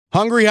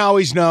Hungry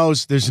Howie's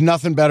knows there's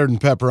nothing better than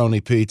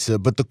pepperoni pizza,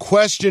 but the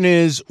question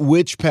is,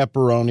 which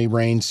pepperoni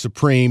reigns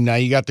supreme? Now,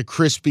 you got the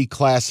crispy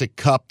classic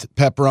cupped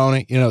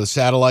pepperoni, the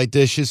satellite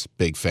dishes,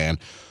 big fan.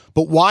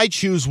 But why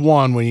choose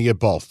one when you get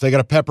both? They got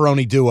a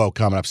pepperoni duo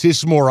coming up. See, this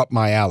is more up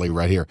my alley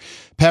right here.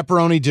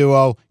 Pepperoni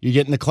duo, you're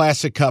getting the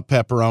classic cup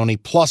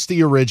pepperoni, plus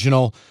the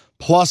original,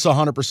 plus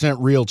 100%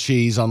 real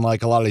cheese,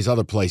 unlike a lot of these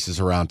other places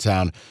around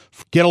town.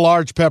 Get a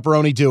large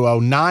pepperoni duo,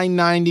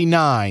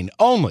 $9.99,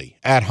 only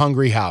at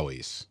Hungry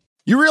Howie's.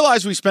 You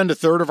realize we spend a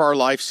third of our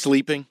life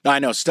sleeping? I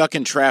know, stuck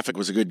in traffic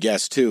was a good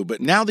guess too, but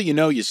now that you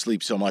know you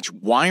sleep so much,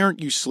 why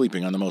aren't you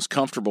sleeping on the most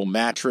comfortable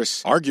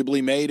mattress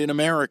arguably made in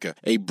America?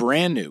 A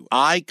brand new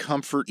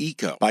iComfort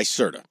Eco by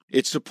Serta.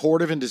 It's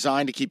supportive and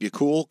designed to keep you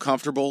cool,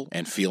 comfortable,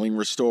 and feeling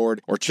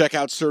restored. Or check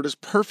out Serta's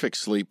Perfect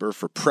Sleeper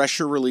for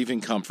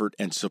pressure-relieving comfort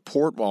and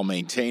support while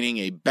maintaining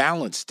a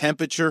balanced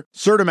temperature.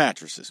 Serta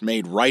mattresses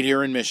made right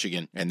here in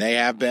Michigan, and they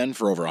have been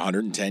for over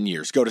 110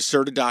 years. Go to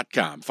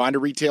Serta.com. Find a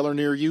retailer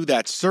near you.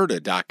 That's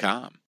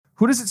Serta.com.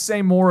 Who does it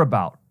say more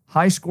about?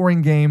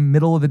 High-scoring game,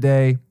 middle of the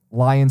day,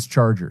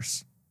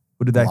 Lions-Chargers.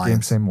 Who did that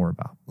game say more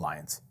about?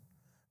 Lions.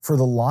 For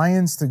the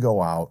Lions to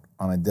go out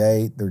on a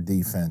day their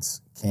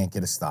defense can't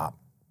get a stop.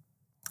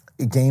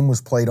 A game was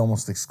played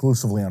almost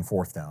exclusively on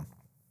fourth down.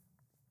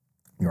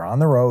 You're on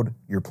the road.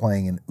 You're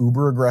playing an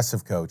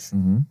uber-aggressive coach.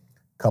 A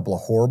couple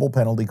of horrible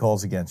penalty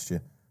calls against you,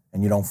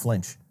 and you don't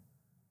flinch.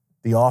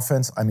 The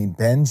offense,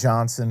 Ben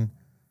Johnson,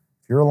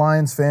 if you're a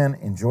Lions fan,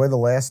 enjoy the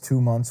last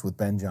 2 months with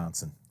Ben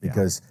Johnson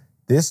because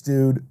this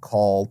dude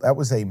that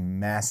was a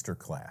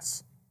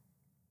masterclass.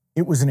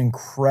 It was an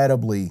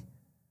incredibly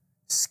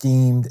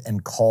schemed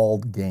and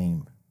called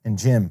game. And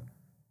Jim,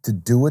 to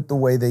do it the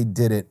way they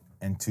did it,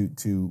 and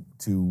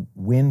to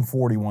win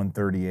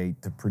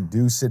 41-38, to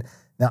produce it.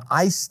 Now,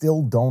 I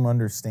still don't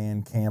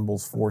understand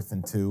Campbell's 4th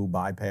and 2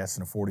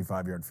 bypassing a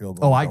 45-yard field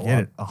goal. Oh, I get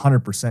it.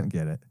 100%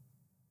 get it.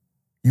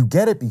 You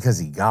get it because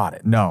he got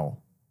it.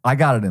 No, I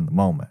got it in the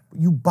moment.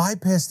 You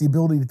bypass the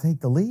ability to take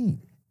the lead.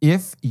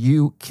 If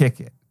you kick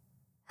it,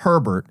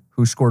 Herbert,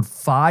 who scored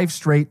 5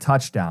 straight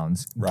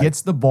touchdowns,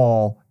 gets the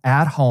ball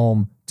at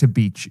home to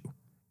beat you.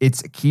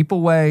 It's a keep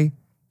away.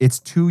 It's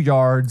 2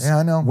 yards. Yeah,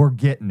 I know. We're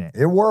getting it.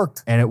 It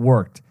worked. And it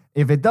worked.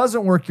 If it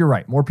doesn't work, you're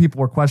right. More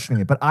people are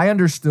questioning it. But I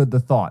understood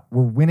the thought.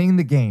 We're winning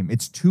the game.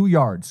 It's 2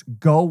 yards.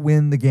 Go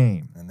win the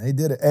game. And they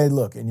did it. Hey,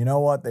 look, and you know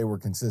what? They were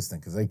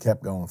consistent because they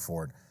kept going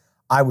for it.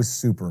 I was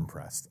super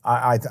impressed.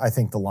 I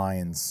think the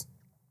Lions,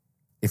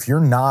 if you're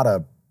not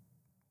a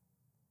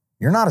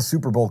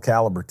Super Bowl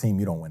caliber team,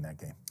 you don't win that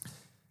game.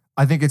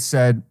 I think it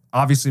said,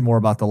 obviously, more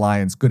about the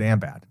Lions, good and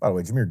bad. By the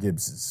way, Jahmyr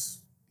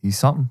Gibbs he's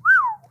something.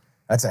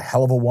 That's a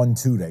hell of a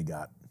 1-2 they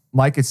got.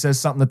 Mike, it says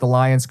something that the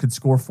Lions could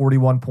score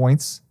 41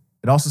 points.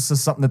 It also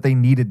says something that they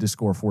needed to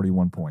score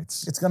 41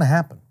 points. It's going to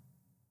happen.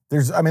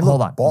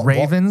 Hold on.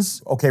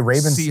 Ravens,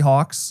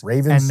 Seahawks,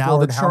 Ravens and now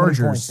the scored how many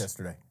Chargers points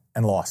yesterday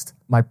and lost.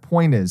 My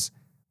point is,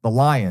 the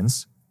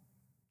Lions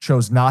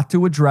chose not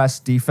to address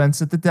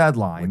defense at the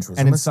deadline,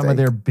 and in some of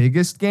their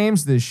biggest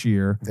games this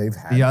year,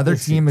 the other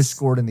team has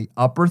scored in the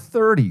upper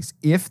 30s.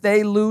 If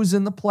they lose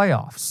in the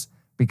playoffs,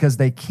 because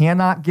they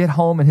cannot get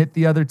home and hit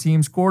the other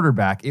team's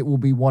quarterback, it will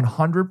be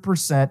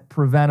 100%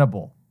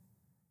 preventable.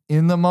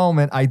 In the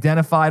moment,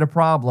 identified a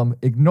problem,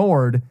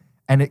 ignored,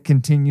 and it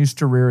continues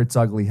to rear its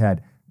ugly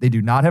head. They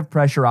do not have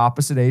pressure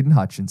opposite Aiden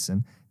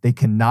Hutchinson. They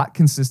cannot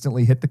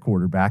consistently hit the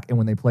quarterback, and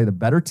when they play the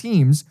better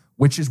teams,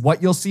 which is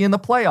what you'll see in the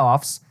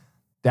playoffs,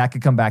 that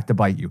could come back to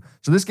bite you.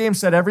 So this game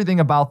said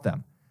everything about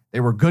them. They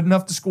were good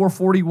enough to score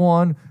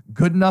 41,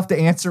 good enough to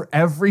answer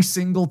every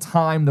single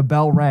time the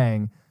bell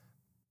rang.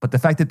 But the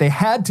fact that they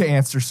had to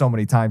answer so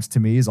many times to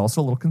me is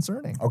also a little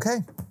concerning. Okay.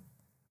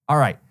 All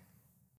right.